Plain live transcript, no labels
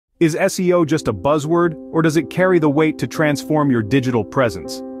Is SEO just a buzzword, or does it carry the weight to transform your digital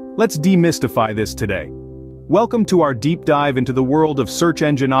presence? Let's demystify this today. Welcome to our deep dive into the world of search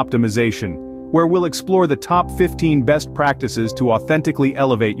engine optimization, where we'll explore the top 15 best practices to authentically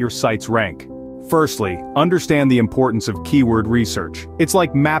elevate your site's rank. Firstly, understand the importance of keyword research. It's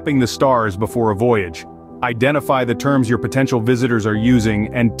like mapping the stars before a voyage. Identify the terms your potential visitors are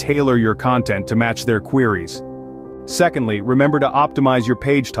using and tailor your content to match their queries. Secondly, remember to optimize your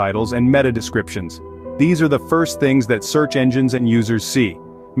page titles and meta descriptions. These are the first things that search engines and users see.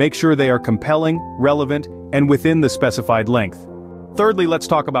 Make sure they are compelling, relevant, and within the specified length. Thirdly, let's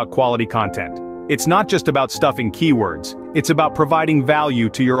talk about quality content. It's not just about stuffing keywords, it's about providing value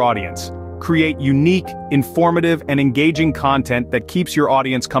to your audience. Create unique, informative, and engaging content that keeps your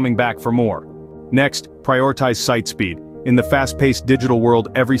audience coming back for more. Next, prioritize site speed. In the fast-paced digital world,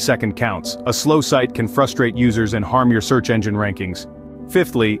 every second counts. A slow site can frustrate users and harm your search engine rankings.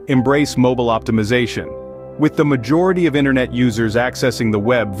 Fifthly, embrace mobile optimization. With the majority of internet users accessing the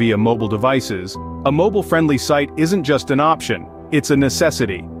web via mobile devices, a mobile-friendly site isn't just an option, it's a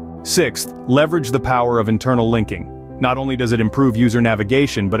necessity. Sixth, leverage the power of internal linking. Not only does it improve user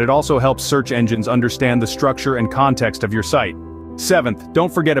navigation, but it also helps search engines understand the structure and context of your site. Seventh,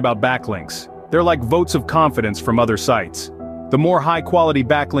 don't forget about backlinks. They're like votes of confidence from other sites. The more high-quality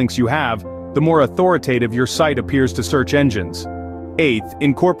backlinks you have, the more authoritative your site appears to search engines. Eighth,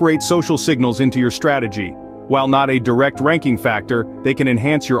 incorporate social signals into your strategy. While not a direct ranking factor, they can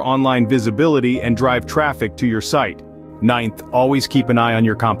enhance your online visibility and drive traffic to your site. Ninth, always keep an eye on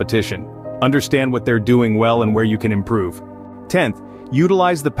your competition. Understand what they're doing well and where you can improve. 10th,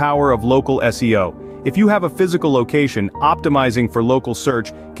 utilize the power of local SEO. If you have a physical location, optimizing for local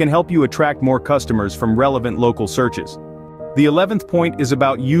search can help you attract more customers from relevant local searches. The 11th point is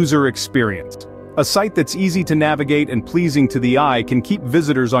about user experience. A site that's easy to navigate and pleasing to the eye can keep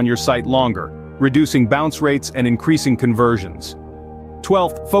visitors on your site longer, reducing bounce rates and increasing conversions.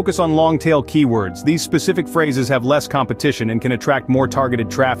 12th, focus on long-tail keywords. These specific phrases have less competition and can attract more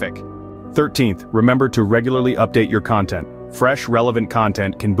targeted traffic. 13th, remember to regularly update your content. Fresh, relevant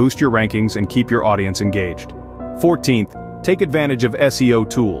content can boost your rankings and keep your audience engaged. 14th, take advantage of SEO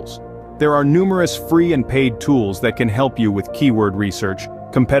tools. There are numerous free and paid tools that can help you with keyword research,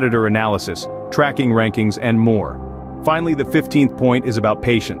 competitor analysis, tracking rankings, and more. Finally, the 15th point is about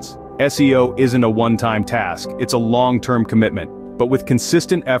patience. SEO isn't a one-time task, it's a long-term commitment. But with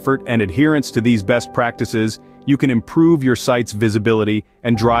consistent effort and adherence to these best practices, you can improve your site's visibility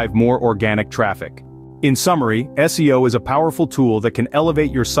and drive more organic traffic. In summary, SEO is a powerful tool that can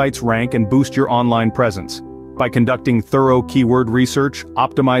elevate your site's rank and boost your online presence. By conducting thorough keyword research,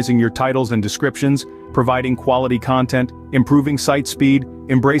 optimizing your titles and descriptions, providing quality content, improving site speed,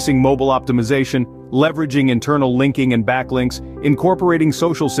 embracing mobile optimization, leveraging internal linking and backlinks, incorporating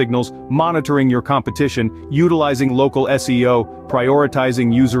social signals, monitoring your competition, utilizing local SEO,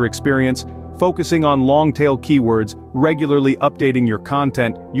 prioritizing user experience, focusing on long-tail keywords, regularly updating your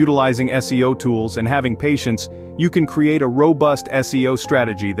content, utilizing SEO tools, and having patience, you can create a robust SEO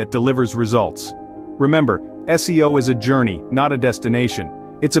strategy that delivers results. Remember, SEO is a journey, not a destination.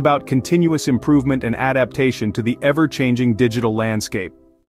 It's about continuous improvement and adaptation to the ever-changing digital landscape.